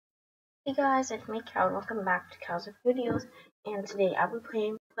Hey guys, it's me, Cal, and welcome back to Cal's Videos. And today I'll be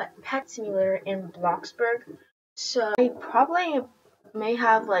playing Pet Simulator in Bloxburg. So I probably may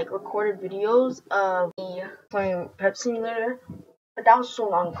have recorded videos of me playing Pet Simulator, but that was so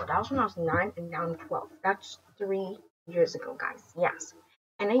long ago. That was when I was 9 and now I'm 12. That's 3 years ago, guys. Yes.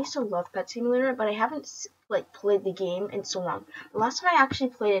 And I used to love Pet Simulator, but I haven't played the game in so long. The last time I actually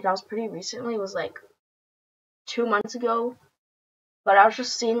played it, that was pretty recently. It was 2 months ago. But I was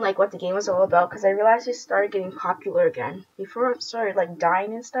just seeing what the game was all about because I realized it started getting popular again. Before it started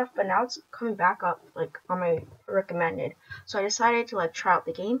dying and stuff, but now it's coming back up on my recommended. So I decided to try out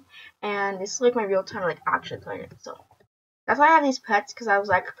the game, and this is my real time actually playing it. So that's why I have these pets, because I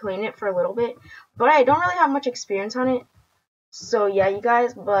was playing it for a little bit, but I don't really have much experience on it. So yeah, you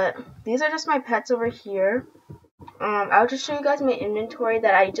guys, but these are just my pets over here. I'll just show you guys my inventory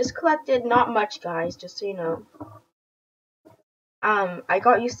that I just collected. Not much, guys, just so you know. I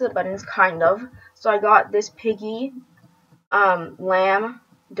got used to the buttons, kind of. So I got this piggy, lamb,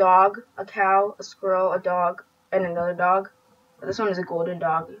 dog, a cow, a squirrel, a dog, and another dog. This one is a golden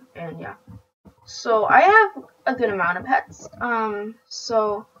dog, and yeah. So I have a good amount of pets.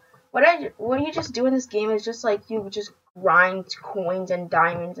 So what you just do in this game is just you just grind coins and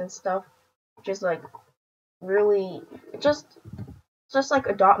diamonds and stuff. Just really, just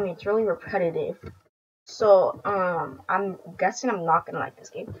Adopt Me. It's really repetitive. So, I'm guessing I'm not gonna like this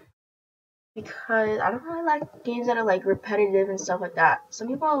game, because I don't really like games that are repetitive and stuff like that. Some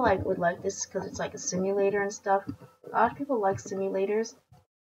people would like this because it's a simulator and stuff. A lot of people like simulators.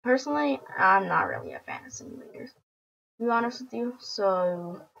 Personally, I'm not really a fan of simulators, to be honest with you.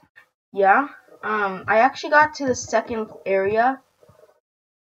 So, yeah. I actually got to the second area.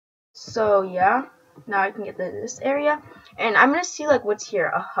 So, yeah. Now I can get to this area. And I'm gonna see what's here.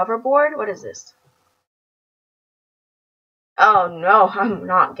 A hoverboard? What is this? Oh no, I'm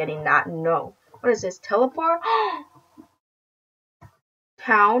not getting that. No. What is this? Teleport?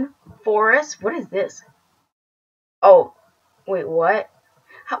 Town? Forest? What is this? Oh, wait, what?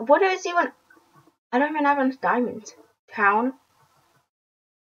 What is even? I don't even have enough diamonds. Town?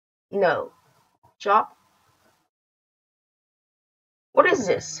 No. Shop? What is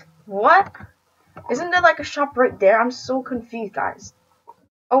this? What? Isn't there a shop right there? I'm so confused, guys.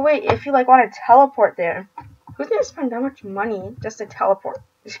 Oh wait, if you want to teleport there, who's gonna spend that much money just to teleport?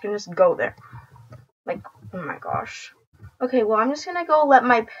 You can just go there. Oh my gosh. Okay, well, I'm just gonna go let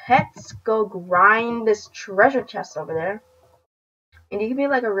my pets go grind this treasure chest over there. And you can be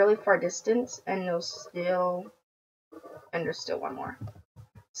a really far distance, and there's still one more.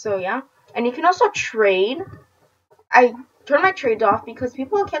 So yeah, and you can also trade. I turned my trades off because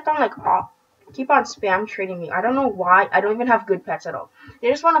people kept on keep on spam trading me. I don't know why. I don't even have good pets at all. They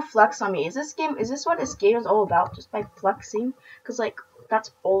just want to flex on me. Is this what this game is all about? Just by flexing? Because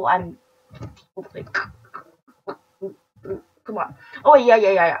that's all I'm come on. Oh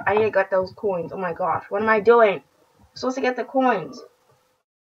yeah. I need to get those coins. Oh my gosh, what am I doing? I'm supposed to get the coins.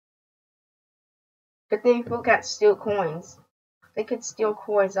 Good thing people can't steal coins. If they could steal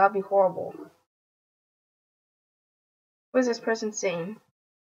coins, that'd be horrible. What is this person saying?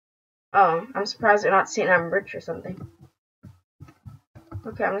 Oh, I'm surprised they're not saying I'm rich or something.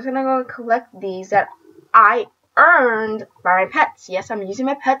 Okay, I'm just gonna go collect these that I earned by my pets. Yes, I'm using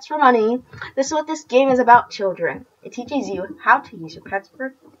my pets for money. This is what this game is about, children. It teaches you how to use your pets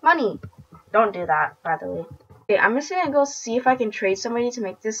for money. Don't do that, by the way. Okay, I'm just gonna go see if I can trade somebody to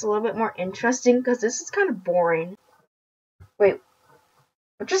make this a little bit more interesting, because this is kind of boring. Wait,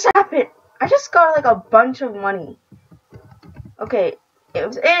 what just happened? I just got a bunch of money. Okay,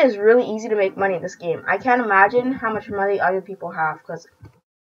 it is really easy to make money in this game. I can't imagine how much money other people have, because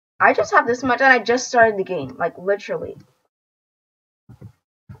I just have this much and I just started the game, literally.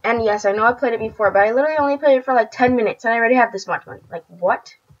 And yes, I know I played it before, but I literally only played it for 10 minutes and I already have this much money.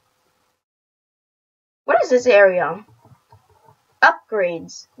 What? What is this area?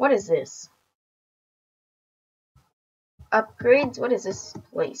 Upgrades. What is this? Upgrades? What is this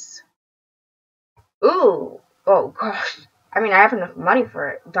place? Ooh. Oh gosh. I mean, I have enough money for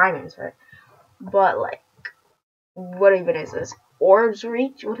it. Diamonds for it. But what even is this? Orbs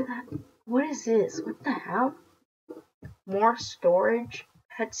reach? What is this? What the hell? More storage?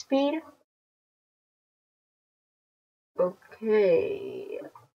 Pet speed? Okay.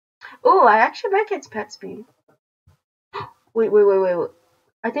 Oh, I actually might get pet speed. Wait.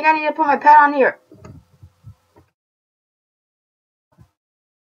 I think I need to put my pet on here.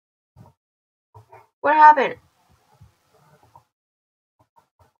 What happened?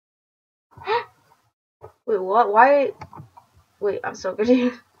 Wait, what? Why? Wait, I'm so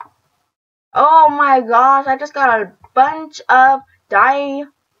confused. Oh my gosh, I just got a bunch of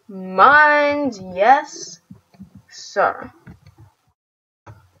diamonds. Mines, yes, sir.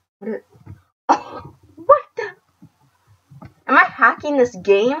 Oh, what the? Am I hacking this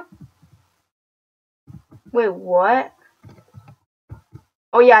game? Wait, what?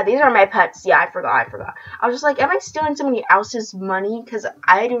 Oh yeah, these are my pets. Yeah, I forgot. I was just like, am I stealing somebody else's money? Because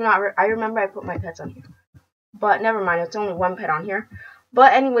I do not. I remember I put my pets on here, but never mind. It's only one pet on here.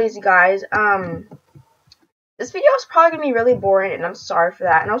 But anyways, you guys, this video is probably gonna be really boring, and I'm sorry for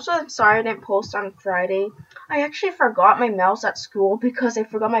that. And also, I'm sorry I didn't post on Friday. I actually forgot my mouse at school because I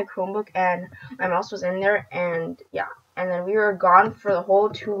forgot my Chromebook, and my mouse was in there. And yeah, and then we were gone for the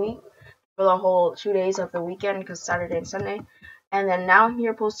whole 2 weeks, for the whole 2 days of the weekend, because Saturday and Sunday. And then now I'm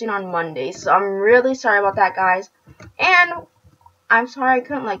here posting on Monday, so I'm really sorry about that, guys. And I'm sorry I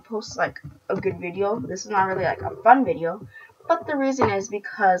couldn't like post like a good video. This is not really like a fun video, but the reason is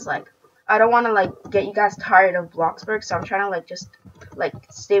because like I don't want to like get you guys tired of Bloxburg, so I'm trying to like just like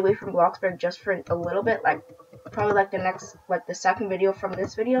stay away from Bloxburg just for a little bit, like probably like the second video from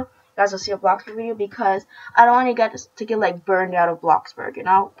this video. You guys will see a Bloxburg video because I don't want to get like burned out of Bloxburg, you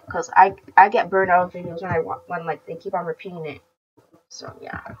know, because I get burned out of videos when like they keep on repeating it. So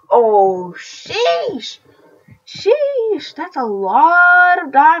yeah. Oh sheesh. Sheesh, that's a lot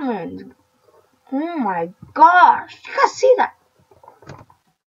of diamonds. Oh my gosh. You guys see that?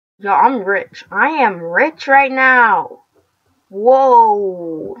 Yo, I'm rich. I am rich right now.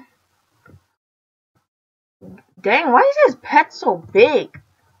 Whoa. Dang, why is this pet so big?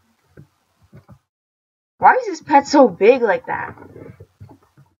 Why is this pet so big like that?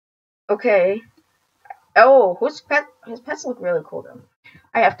 Okay. Oh, whose pet? His pets look really cool though.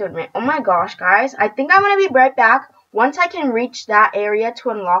 I have to admit. Oh my gosh, guys. I think I'm going to be right back. Once I can reach that area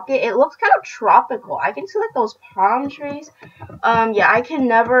to unlock it, it looks kind of tropical. I can see like those palm trees. Yeah, I do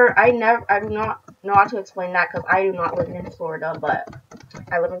not know how to explain that because I do not live in Florida, but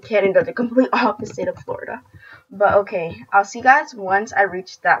I live in Canada, the complete opposite of Florida. But okay, I'll see you guys once I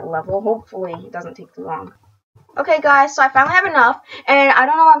reach that level. Hopefully, it doesn't take too long. Okay, guys, so I finally have enough, and I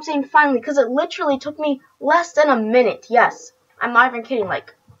don't know why I'm saying finally, because it literally took me less than a minute. Yes, I'm not even kidding,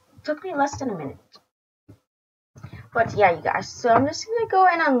 like, it took me less than a minute. But yeah, you guys, so I'm just gonna go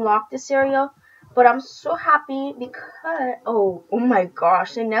and unlock this area, but I'm so happy because, oh my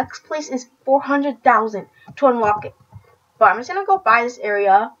gosh, the next place is 400,000 to unlock it. But I'm just gonna go buy this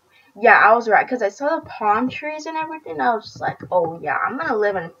area. Yeah, I was right, because I saw the palm trees and everything. I was just like, oh yeah, I'm gonna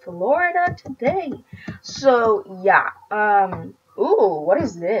live in Florida today. So yeah, ooh, what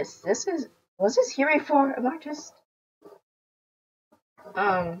is this? Was this here before? Am I just,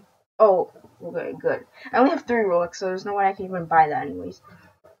 oh, okay, good. I only have 3 Robux, so there's no way I can even buy that anyways.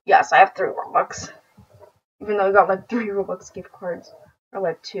 Yes, I have 3 Robux. Even though I got like 3 Robux gift cards, or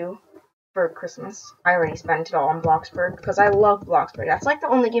like 2. For Christmas. I already spent it all on Bloxburg because I love Bloxburg. That's like the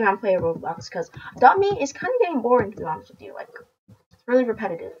only game I'm playing Roblox because .me is kind of getting boring, to be honest with you. Like, it's really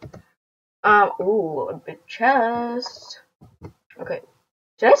repetitive. Ooh, a big chest. Okay.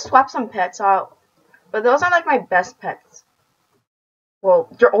 Should I swap some pets out? But those are like my best pets. Well,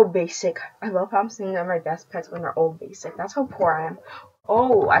 they're all basic. I love how I'm saying they're my best pets when they're all basic. That's how poor I am.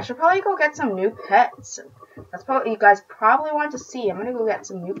 Oh, I should probably go get some new pets. That's probably, you guys probably want to see. I'm gonna go get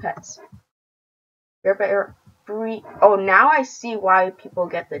some new pets. Oh, now I see why people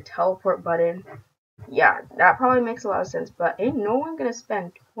get the teleport button. Yeah, that probably makes a lot of sense, but ain't no one gonna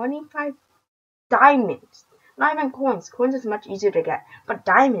spend 25 diamonds. Not even coins. Coins is much easier to get, but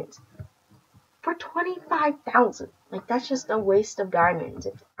diamonds for 25,000. Like, that's just a waste of diamonds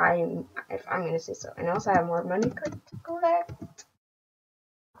if I'm gonna say so. And also I have more money to collect.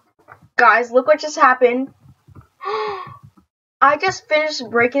 Guys, look what just happened. I just finished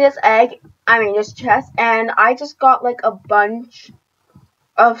breaking this this chest, and I just got like a bunch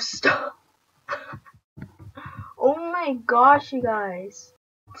of stuff. Oh my gosh, you guys.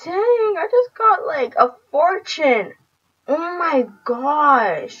 Dang, I just got like a fortune. Oh my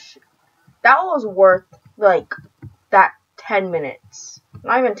gosh. That was worth like that 10 minutes.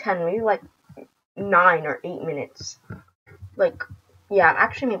 Not even 10, maybe like 9 or 8 minutes. Like, yeah,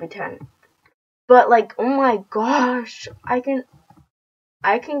 actually maybe 10. But like, oh my gosh, I can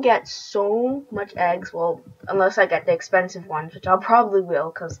get so much eggs, well, unless I get the expensive ones, which I'll probably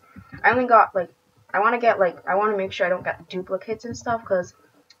will, because I only got, like, I want to make sure I don't get duplicates and stuff, because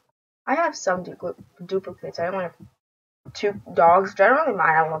I have some duplicates. I only have 2 dogs, which I don't really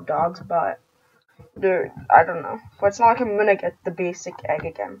mind. I love dogs, but I don't know. But it's not like I'm gonna get the basic egg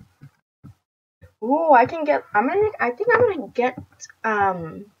again. Ooh, I think I'm gonna get,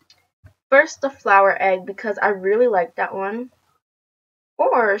 first the flower egg, because I really like that one.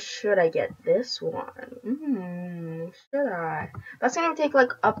 Or should I get this one? should I? That's gonna take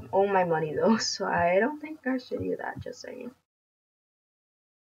like up all my money though, so I don't think I should do that, just saying.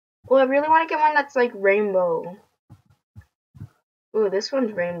 Well, I really want to get one that's like rainbow. Ooh, this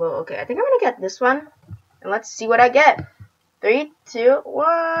one's rainbow. Okay, I think I'm gonna get this one. And let's see what I get. 3, 2,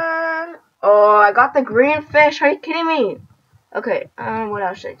 1. Oh, I got the green fish. Are you kidding me? Okay, what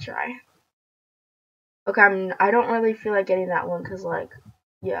else should I try? Okay, I don't really feel like getting that one, cause like,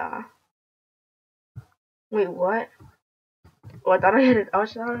 yeah. Wait, what? Oh, I thought I had it. I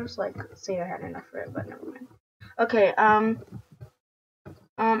was like saying I had enough for it, but never mind. Okay, I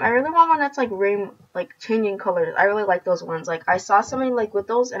really want one that's like like changing colors. I really like those ones. Like I saw somebody like with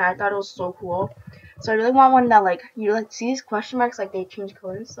those, and I thought it was so cool. So I really want one that like you like see these question marks, like they change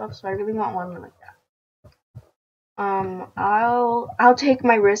color and stuff. So I really want one like that. I'll take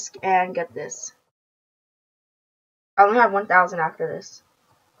my risk and get this. I only have 1,000 after this.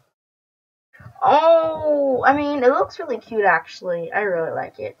 Oh, I mean, it looks really cute actually. I really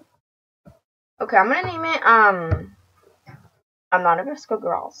like it. Okay, I'm gonna name it, I'm not a Visco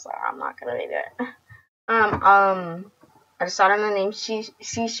girl, so I'm not gonna name it. I decided on the name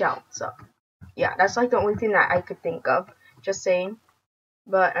Seashell, so yeah, that's like the only thing that I could think of, just saying.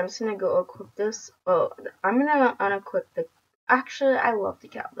 But I'm just gonna go equip this. Oh, I'm gonna unequip the, actually, I love the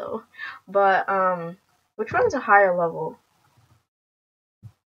cow though. But, which one's a higher level?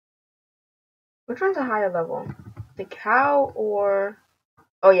 Which one's a higher level? The cow or...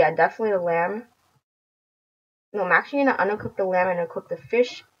 Oh yeah, definitely the lamb. No, I'm actually gonna unequip the lamb and equip the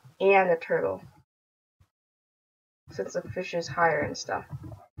fish and the turtle, since the fish is higher and stuff.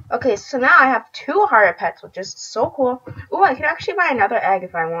 Okay, so now I have 2 higher pets, which is so cool. Ooh, I can actually buy another egg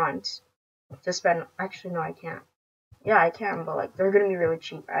if I want to spend... Actually, no, I can't. Yeah, I can, but like they're gonna be really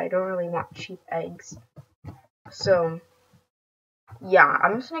cheap. I don't really want cheap eggs. So, yeah,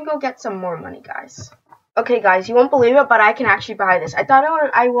 I'm just gonna go get some more money, guys. Okay, guys, you won't believe it, but I can actually buy this. I thought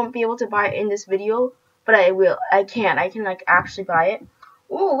I won't be able to buy it in this video, but I will. I can like actually buy it.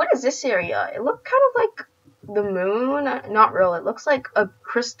 Ooh, what is this area? It looks kind of like the moon. Not real. It looks like a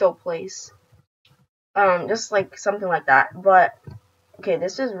crystal place. Just like something like that. But okay,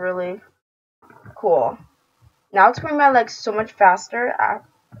 this is really cool. Now it's going by like so much faster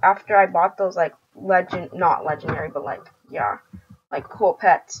after I bought those like not legendary, but like, yeah, like cool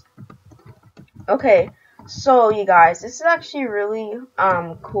pets. Okay, so you guys, this is actually really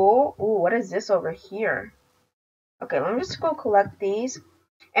cool. Ooh, what is this over here? Okay, let me just go collect these.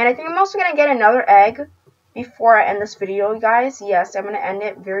 And I think I'm also gonna get another egg before I end this video, you guys. Yes, I'm gonna end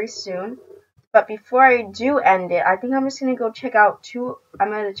it very soon. But before I do end it, I think I'm just gonna go check out I'm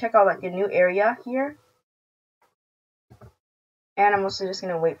gonna check out like the new area here. And I'm also just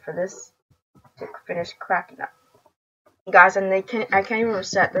gonna wait for this to finish cracking up. Guys, and I can't even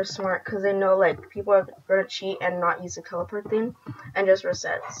reset. They're smart because they know like people are gonna cheat and not use the teleport thing and just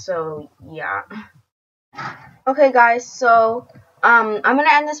reset. So yeah. Okay, guys. So I'm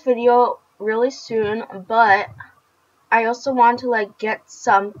gonna end this video really soon, but I also want to like get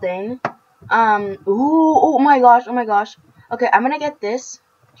something. Ooh, oh my gosh, oh my gosh. Okay, I'm gonna get this.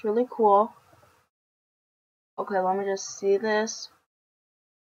 It's really cool. Okay, let me just see this.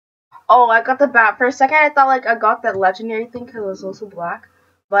 Oh, I got the bat. For a second, I thought like I got that legendary thing because it was also black,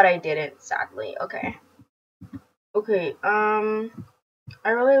 but I didn't, sadly. Okay. Okay.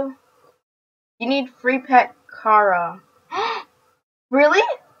 You need free pet Kara. Really?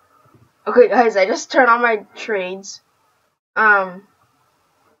 Okay, guys, I just turned on my trades. Okay,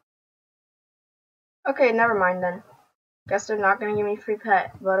 never mind then. Guess they're not gonna give me free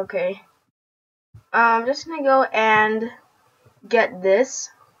pet, but okay. I'm just gonna go and get this.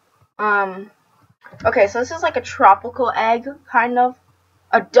 Okay, so this is like a tropical egg, kind of.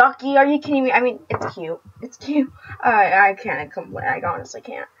 A ducky? Are you kidding me? I mean, it's cute. It's cute. I can't complain. I honestly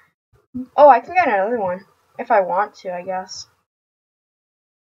can't. Oh, I can get another one if I want to, I guess.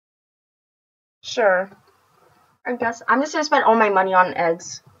 Sure. I guess I'm just gonna spend all my money on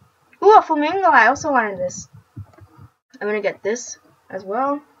eggs. Ooh, a flamingo! I also wanted this. I'm gonna get this as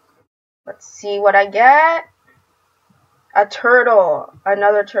well. Let's see what I get. A turtle.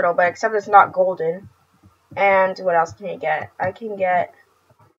 Another turtle, but except it's not golden. And what else can I get? I can get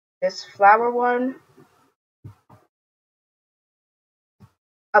this flower one.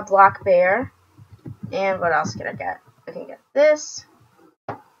 A black bear. And what else can I get? I can get this.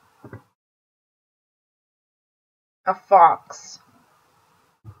 A fox.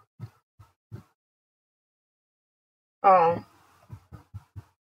 Oh.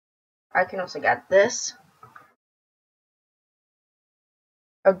 I can also get this.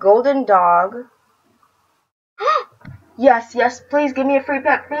 A golden dog. Yes, yes, please give me a free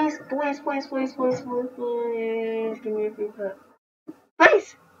pet. Please, please, please, please, please, please, please, give me a free pet.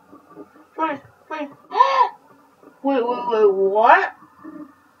 Please, please, please. Wait, wait, wait, what?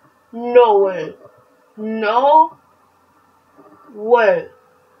 No way. No way.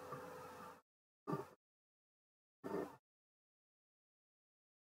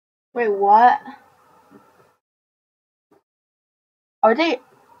 Wait, what? Are they?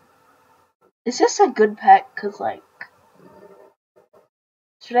 Is this a good pet? Cause like,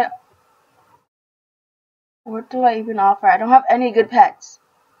 should I? What do I even offer? I don't have any good pets.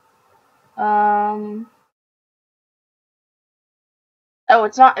 Oh,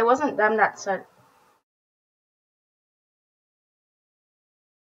 it's not. It wasn't them that said.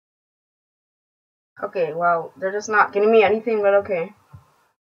 Okay, well, they're just not getting me anything, but okay.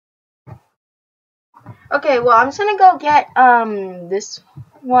 Okay, well, I'm just gonna go get this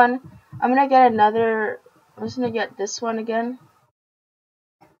one. I'm gonna get another. I'm just gonna get this one again.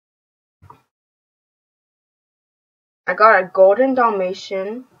 I got a golden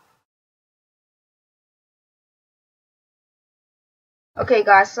Dalmatian. Okay,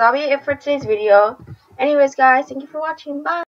 guys, so that'll be it for today's video. Anyways, guys, thank you for watching. Bye.